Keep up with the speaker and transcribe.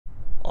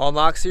On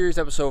Lock Series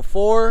episode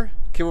 4,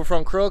 kickflip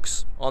front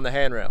crooks on the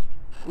handrail.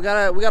 We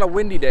got a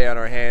windy day on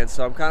our hands,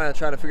 so I'm kind of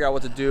trying to figure out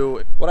what to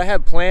do. What I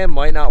had planned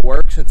might not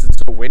work since it's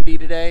so windy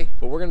today,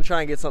 but we're gonna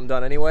try and get something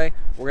done anyway.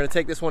 We're gonna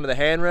take this one to the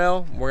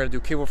handrail. We're gonna do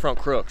kickflip front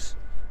crooks.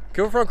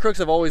 Kickflip front crooks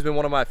have always been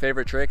one of my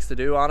favorite tricks to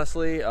do,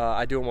 honestly.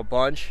 I do them a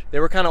bunch. They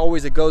were kind of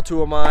always a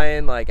go-to of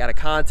mine, like at a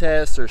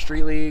contest or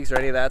street leagues or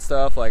any of that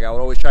stuff. Like I would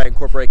always try to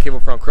incorporate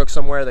kickflip front crooks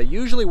somewhere. They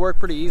usually work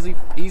pretty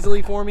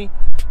easily for me.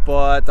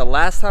 But the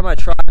last time I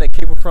tried a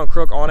kickflip front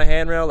crook on a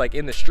handrail, like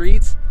in the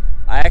streets,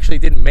 I actually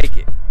didn't make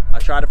it. I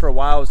tried it for a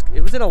while.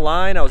 It was in a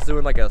line. I was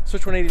doing like a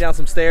switch 180 down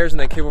some stairs and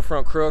then kickflip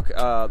front crook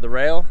the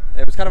rail.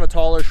 It was kind of a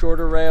taller,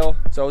 shorter rail,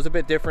 so it was a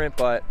bit different,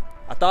 but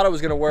I thought it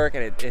was gonna work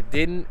and it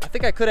didn't. I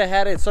think I could have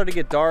had it. It started to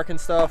get dark and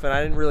stuff, and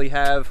I didn't really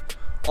have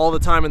all the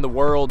time in the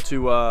world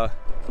to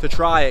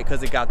try it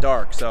because it got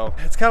dark. So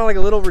it's kind of like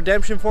a little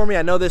redemption for me.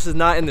 I know this is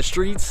not in the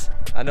streets.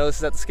 I know this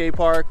is at the skate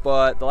park,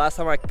 but the last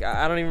time I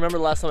don't even remember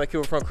the last time I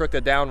kickflip front crooked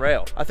a down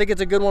rail. I think it's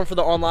a good one for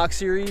the On Lock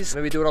series.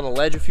 Maybe do it on the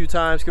ledge a few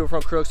times, kickflip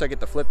front crooks, so I get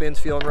the flip ins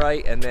feeling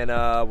right, and then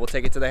we'll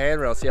take it to the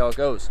handrail, see how it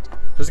goes.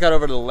 Just got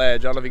over to the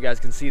ledge. I don't know if you guys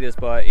can see this,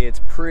 but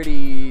it's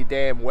pretty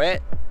damn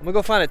wet. I'm gonna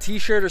go find a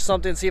t-shirt or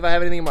something, see if I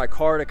have anything in my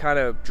car to kind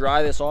of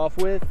dry this off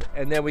with,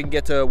 and then we can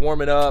get to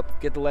warm it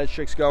up, get the ledge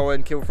tricks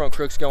going, kickflip front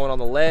crooks going on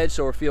the ledge,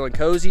 so we're feeling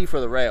cozy for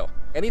the rail.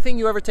 Anything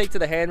you ever take to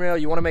the handrail,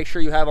 you want to make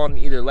sure you have on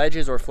either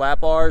ledges or flat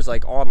bars,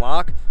 like on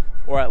lock,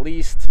 or at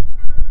least,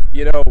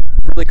 you know,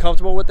 really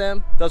comfortable with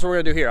them. That's what we're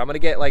gonna do here. I'm gonna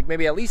get like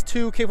maybe at least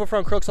 2 kickflip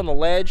front crooks on the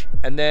ledge,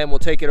 and then we'll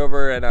take it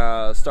over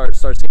and start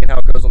seeing how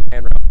it goes on the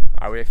handrail.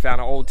 All right, we found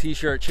an old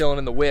t-shirt chilling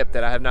in the whip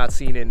that I have not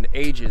seen in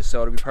ages,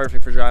 so it'll be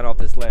perfect for drying off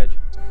this ledge.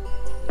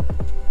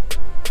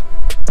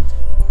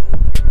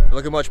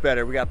 Looking much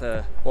better. We got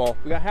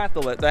half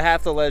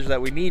the ledge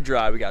that we need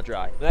dry, we got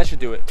dry. And that should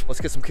do it.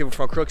 Let's get some kickflip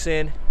front crooks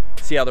in,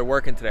 see how they're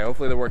working today.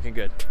 Hopefully they're working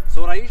good.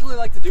 So what I usually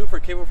like to do for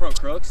kickflip front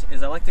crooks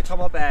is I like to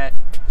come up at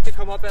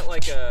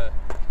like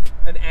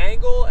an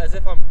angle, as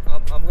if I'm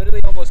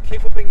literally almost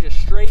kickflipping just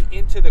straight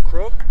into the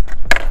crook.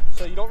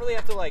 So you don't really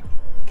have to like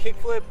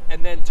kickflip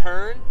and then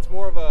turn. It's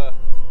more of a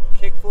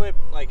kickflip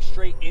like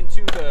straight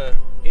into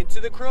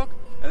the crook,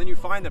 and then you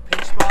find the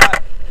pinch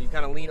spot. You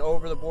kind of lean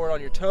over the board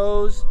on your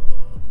toes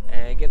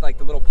and get like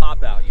the little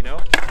pop out, you know?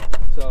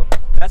 So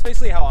that's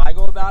basically how I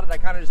go about it. I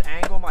kind of just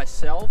angle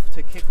myself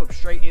to kickflip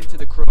straight into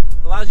the crook.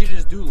 It allows you to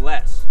just do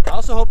less. I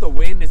also hope the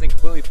wind isn't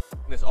completely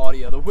f***ing this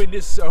audio. The wind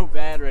is so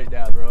bad right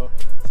now, bro.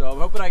 So I'm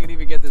hoping I can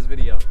even get this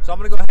video. So I'm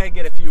gonna go ahead and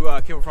get a few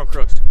kickflip front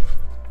crooks.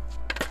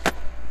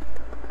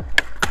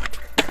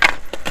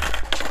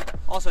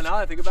 Also, now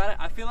that I think about it,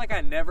 I feel like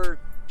I never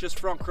just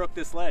front crook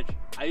this ledge.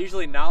 I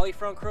usually nollie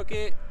front crook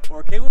it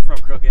or kickflip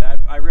front crook it.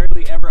 I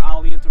rarely ever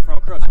ollie into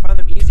front crooks. I find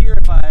them easier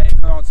if I'm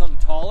on something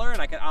taller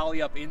and I can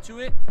ollie up into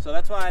it. So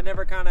that's why I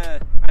never front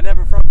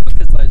crook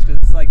this ledge, because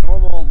it's like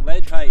normal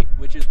ledge height,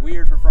 which is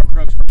weird for front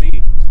crooks for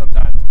me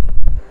sometimes.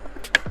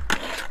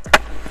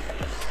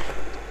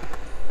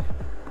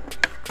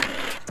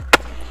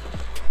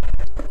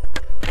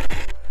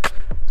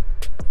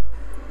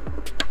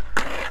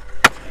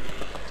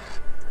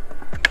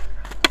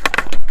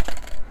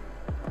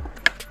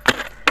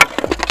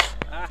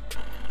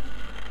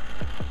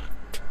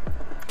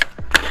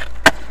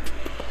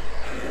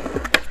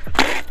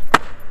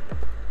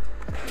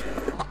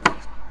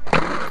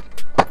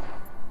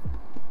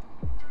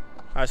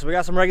 All right, so we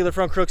got some regular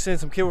front crooks in,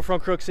 some kickflip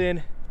front crooks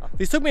in.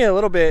 These took me a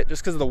little bit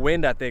just because of the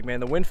wind, I think, man.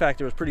 The wind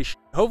factor was pretty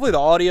Hopefully the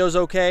audio's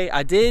okay.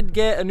 I did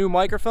get a new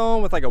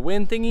microphone with like a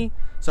wind thingy,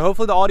 so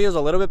hopefully the audio's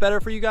a little bit better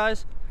for you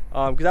guys.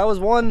 Because that was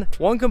one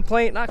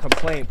complaint, not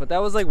complaint, but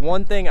that was like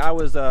one thing I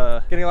was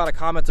getting a lot of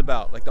comments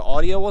about. Like the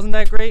audio wasn't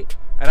that great,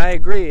 and I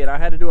agree, and I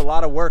had to do a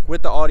lot of work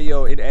with the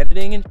audio in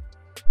editing and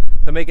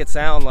to make it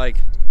sound like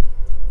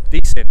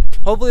decent.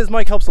 Hopefully this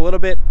mic helps a little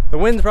bit. The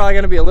wind's probably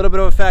gonna be a little bit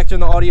of a factor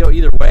in the audio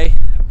either way.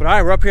 But all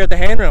right, we're up here at the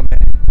handrail, man.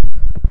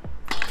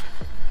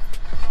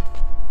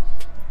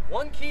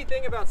 One key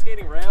thing about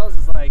skating rails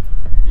is like,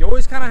 you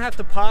always kind of have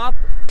to pop.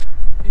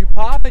 You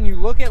pop and you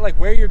look at like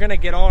where you're gonna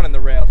get on in the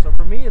rail. So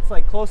for me, it's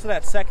like close to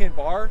that second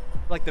bar,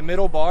 like the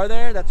middle bar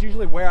there. That's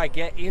usually where I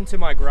get into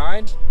my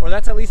grind, or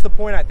that's at least the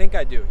point I think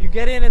I do. You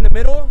get in the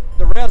middle,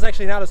 the rail's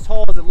actually not as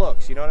tall as it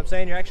looks. You know what I'm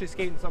saying? You're actually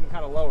skating something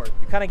kind of lower.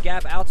 You kind of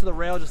gap out to the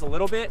rail just a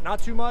little bit, not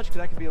too much, because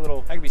that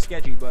could be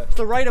sketchy, but it's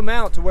the right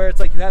amount to where it's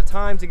like you have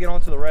time to get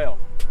onto the rail.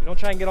 You don't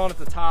try and get on at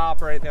the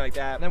top or anything like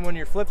that. And then when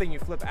you're flipping, you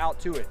flip out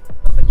to it.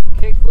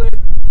 Kickflip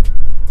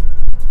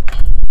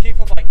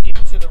like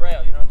into the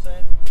rail. You know what I'm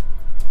saying?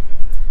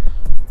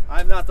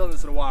 I've not done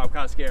this in a while. I'm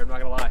kind of scared, I'm not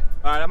gonna lie.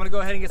 All right, I'm gonna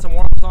go ahead and get some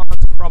warm-ups on,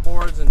 some front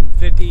boards and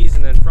 50s,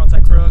 and then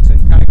frontside crooks,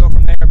 and kind of go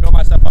from there and build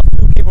myself up.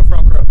 2 kickflip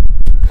front crook.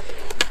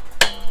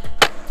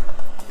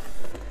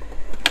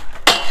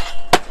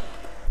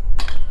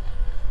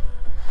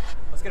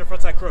 Let's get a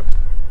frontside crook.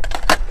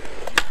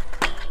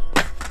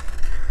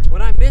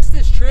 When I miss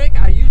this trick,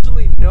 I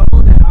usually know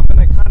that I'm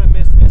gonna kind of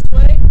miss this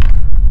way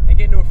and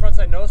get into a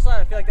frontside nose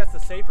slide. I feel like that's the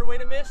safer way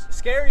to miss. The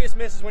scariest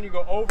miss is when you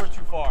go over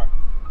too far.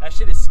 That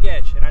shit is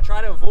sketch, and I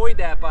try to avoid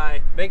that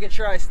by making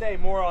sure I stay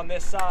more on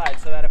this side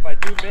so that if I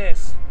do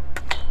miss,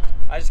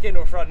 I just get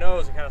into a front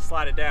nose and kind of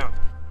slide it down.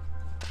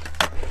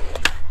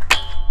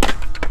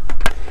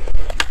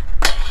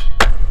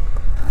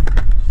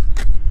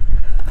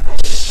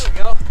 There we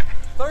go.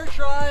 Third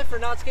try for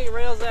not skating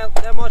rails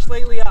that much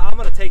lately. I'm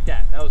gonna take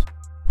that.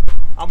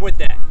 I'm with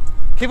that.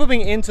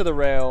 Kickflipping into the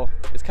rail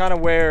is kind of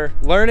where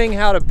learning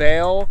how to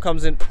bail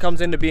comes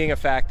into being a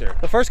factor.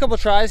 The first couple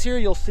tries here,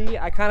 you'll see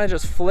I kind of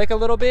just flick a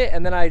little bit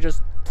and then I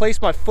just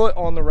place my foot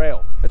on the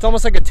rail. It's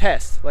almost like a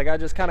test. Like I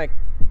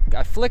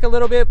flick a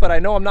little bit, but I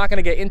know I'm not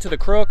gonna get into the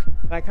crook.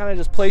 And I kind of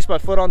just place my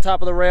foot on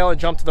top of the rail and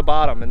jump to the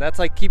bottom. And that's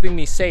like keeping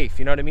me safe,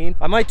 you know what I mean?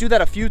 I might do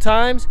that a few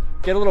times,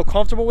 get a little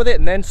comfortable with it,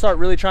 and then start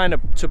really trying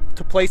to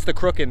place the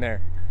crook in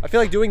there. I feel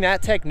like doing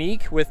that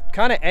technique with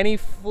kind of any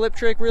flip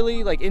trick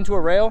really, like into a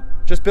rail,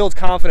 just builds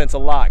confidence a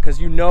lot, because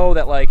you know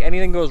that like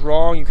anything goes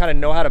wrong, you kind of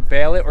know how to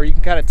bail it, or you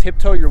can kind of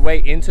tiptoe your way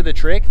into the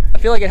trick. I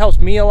feel like it helps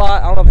me a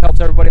lot. I don't know if it helps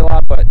everybody a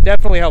lot, but it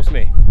definitely helps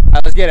me. All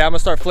right, let's get it. I'm gonna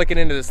start flicking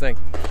into this thing.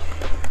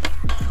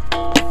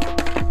 My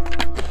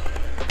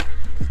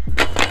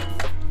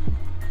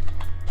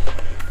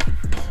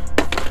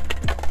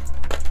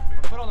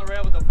foot on the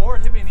rail with the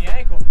board hit me in the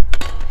ankle.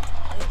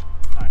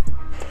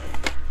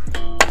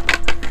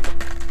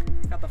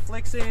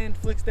 Flicks in,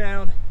 flicks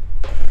down.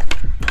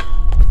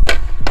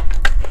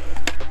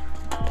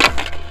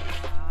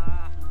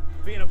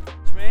 Being a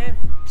bitch, man.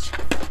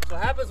 So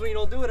it happens when you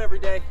don't do it every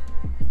day.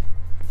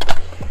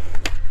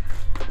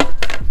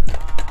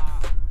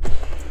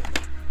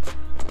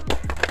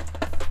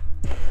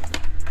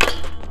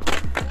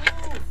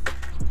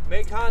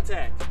 Make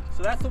contact.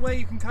 So that's the way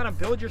you can kind of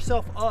build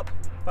yourself up,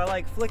 by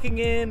like flicking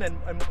in and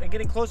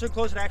getting closer and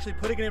closer to actually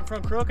putting it in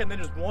front crook, and then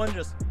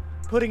just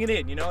putting it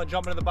in, you know, and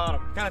jumping to the bottom.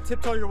 Kind of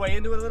tiptoe your way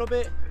into it a little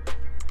bit.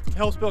 It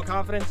helps build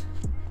confidence.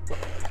 I'll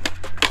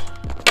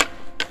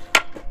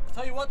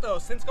tell you what though,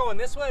 since going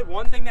this way,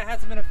 one thing that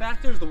hasn't been a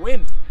factor is the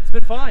wind. It's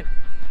been fine.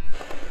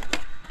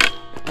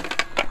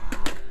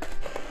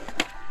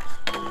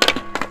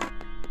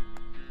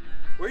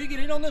 Where you get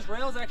in on this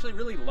rail is actually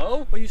really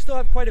low, but you still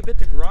have quite a bit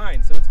to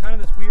grind. So it's kind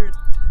of this weird,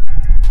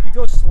 if you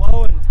go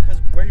slow and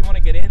because where you want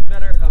to get in a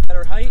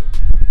better height,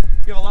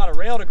 you have a lot of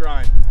rail to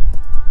grind.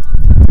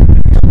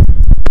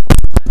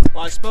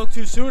 Well, I spoke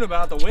too soon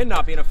about the wind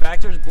not being a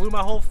factor. Just blew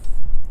my whole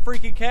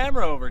freaking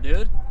camera over,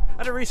 dude. I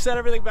had to reset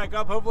everything back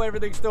up. Hopefully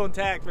everything's still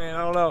intact, man.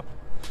 I don't know.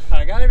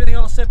 I got everything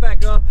all set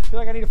back up. I feel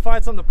like I need to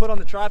find something to put on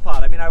the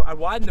tripod. I mean, I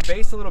widened the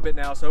base a little bit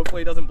now, so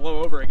hopefully it doesn't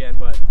blow over again,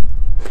 but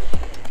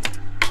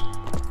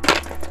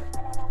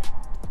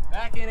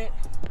back in it,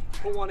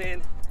 put one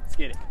in, let's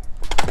get it.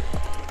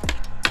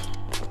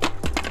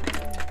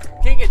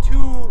 Can't get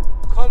too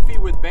comfy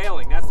with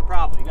bailing. That's the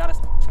problem. You gotta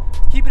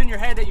keep it in your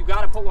head that you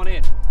gotta put one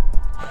in.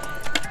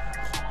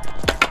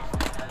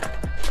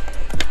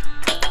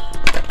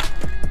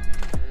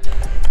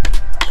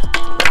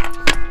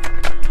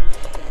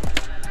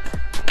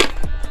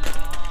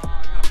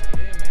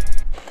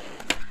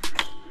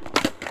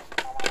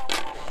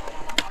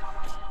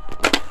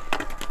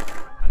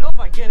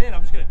 Get in,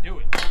 I'm just gonna do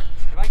it.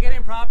 If I get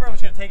in proper, I'm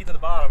just gonna take it to the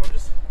bottom.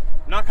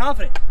 I'm not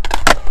confident.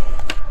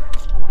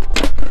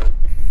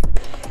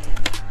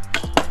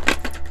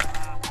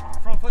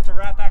 Front foot to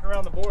wrap back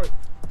around the board.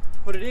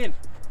 Put it in.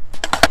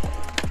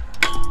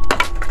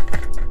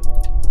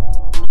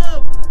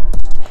 Oh.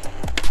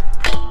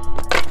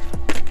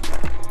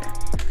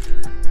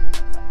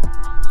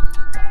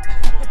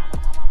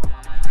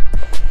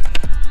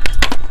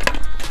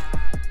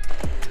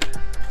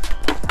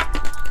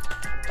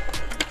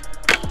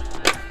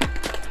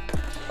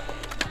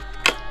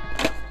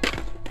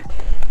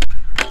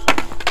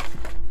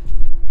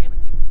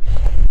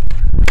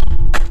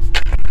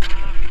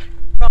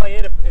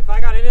 If I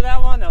got into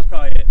that one, that was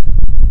probably it.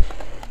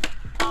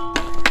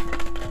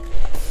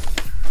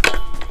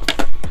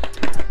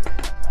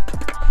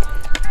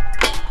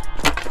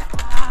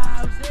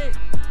 That was it.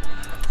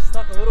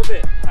 Stuck a little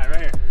bit. All right, right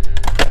here.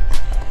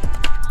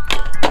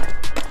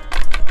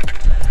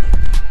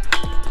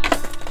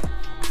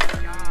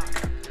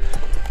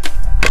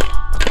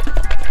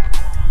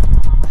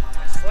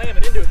 I slam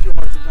it into it too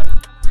hard sometimes.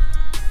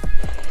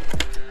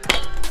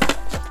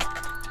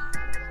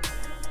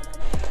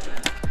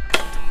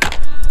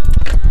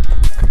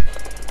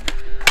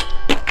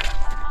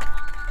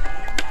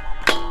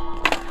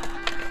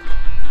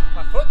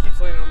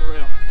 Landing on the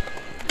rail.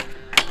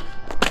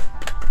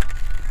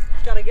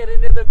 Just gotta get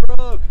into the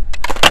crook.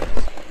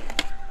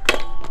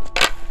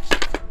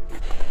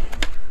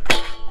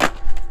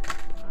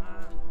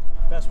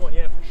 Best one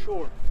yet for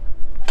sure.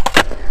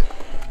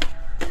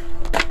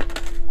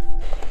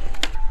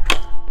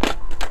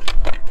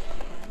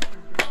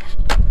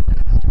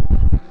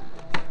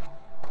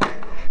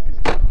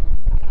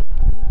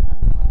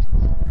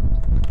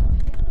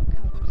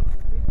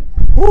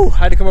 Whew, I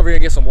had to come over here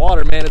and get some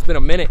water, man. It's been a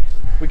minute.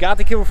 We got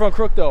the Kickflip front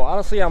crook though.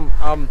 Honestly, I'm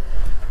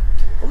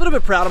A little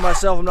bit proud of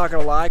myself, I'm not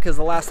gonna lie, because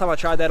the last time I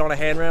tried that on a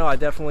handrail, I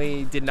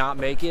definitely did not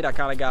make it. I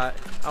kind of got,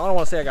 I don't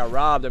want to say I got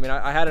robbed. I mean,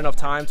 I had enough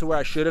time to where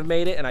I should have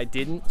made it and I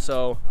didn't,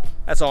 so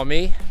that's all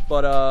me.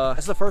 But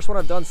that's the first one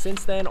I've done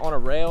since then on a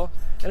rail,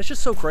 and it's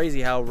just so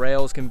crazy how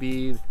rails can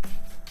be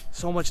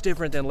so much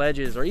different than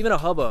ledges or even a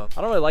hubba.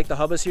 I don't really like the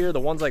hubbas here. The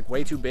one's like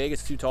way too big,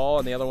 it's too tall,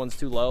 and the other one's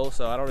too low,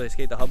 so I don't really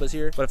skate the hubbas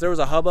here. But if there was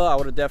a hubba, I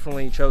would have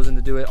definitely chosen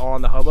to do it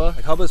on the hubba.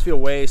 Like, hubbas feel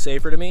way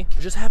safer to me.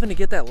 Just having to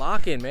get that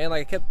lock in, man.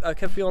 Like I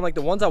kept feeling like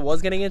the ones I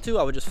was getting into,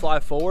 I would just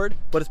fly forward,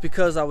 but it's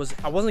because I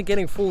wasn't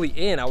getting fully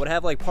in. I would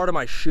have like part of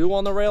my shoe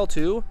on the rail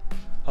too.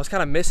 I was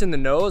kind of missing the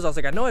nose. I was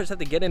like, I know I just have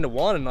to get into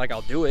one and like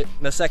I'll do it.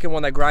 And the second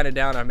one that grinded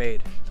down, I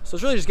made. So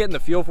it's really just getting the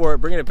feel for it,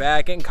 bringing it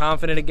back, getting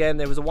confident again.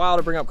 It was a while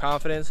to bring up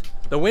confidence.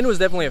 The wind was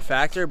definitely a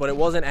factor, but it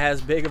wasn't as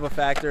big of a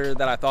factor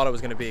that I thought it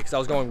was gonna be because I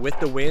was going with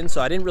the wind,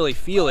 so I didn't really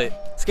feel it.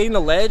 Skating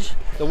the ledge,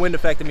 the wind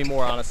affected me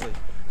more, honestly,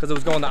 because it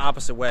was going the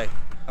opposite way.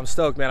 I'm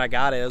stoked, man, I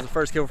got it. It was the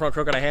first kickflip front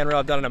crook on a handrail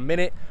I've done in a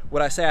minute.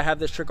 Would I say I have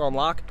this trick on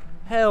lock?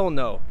 Hell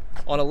no.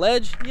 On a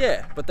ledge,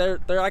 yeah, but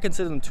I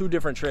consider them two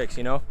different tricks,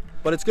 you know?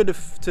 But it's good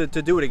to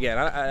do it again.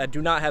 I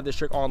do not have this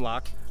trick on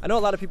lock. I know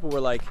a lot of people were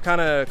like kind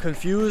of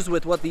confused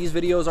with what these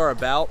videos are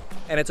about,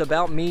 and it's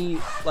about me,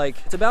 like,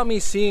 it's about me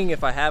seeing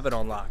if I have it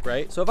on lock,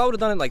 right? So if I would have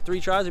done it in like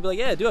 3 tries, I'd be like,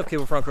 yeah, I do have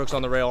kickflip front crooks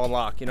on the rail on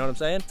lock, you know what I'm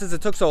saying? Since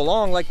it took so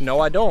long, like,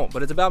 no, I don't.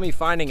 But it's about me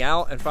finding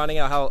out and finding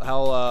out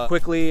how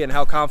quickly and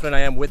how confident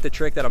I am with the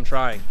trick that I'm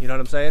trying, you know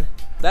what I'm saying?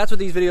 That's what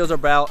these videos are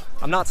about.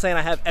 I'm not saying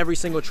I have every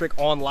single trick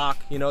on lock,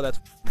 you know,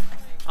 that's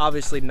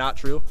obviously not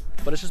true,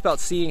 but it's just about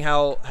seeing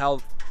how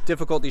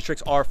difficult these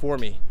tricks are for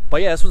me.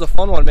 But yeah, this was a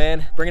fun one,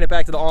 man. Bringing it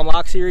back to the on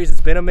lock series. It's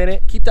been a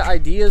minute. Keep the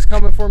ideas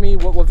coming for me.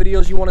 What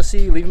videos you want to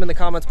see, leave them in the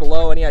comments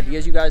below. Any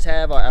ideas you guys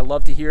have, I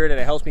love to hear it, and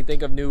it helps me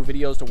think of new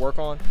videos to work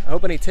on. I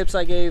hope any tips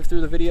I gave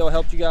through the video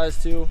helped you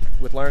guys too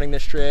with learning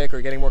this trick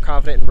or getting more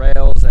confident in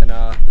rails. And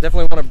I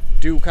definitely want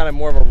to do kind of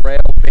more of a rail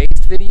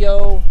based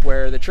video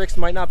where the tricks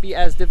might not be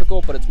as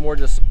difficult, but it's more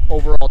just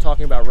overall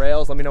talking about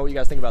rails. Let me know what you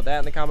guys think about that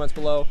in the comments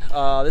below.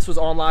 This was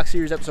on lock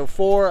series episode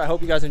 4. I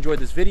hope you guys enjoyed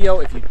this video.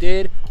 If you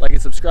did, like and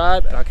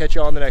subscribe, and I'll catch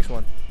you on the next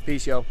one.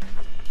 Peace, yo.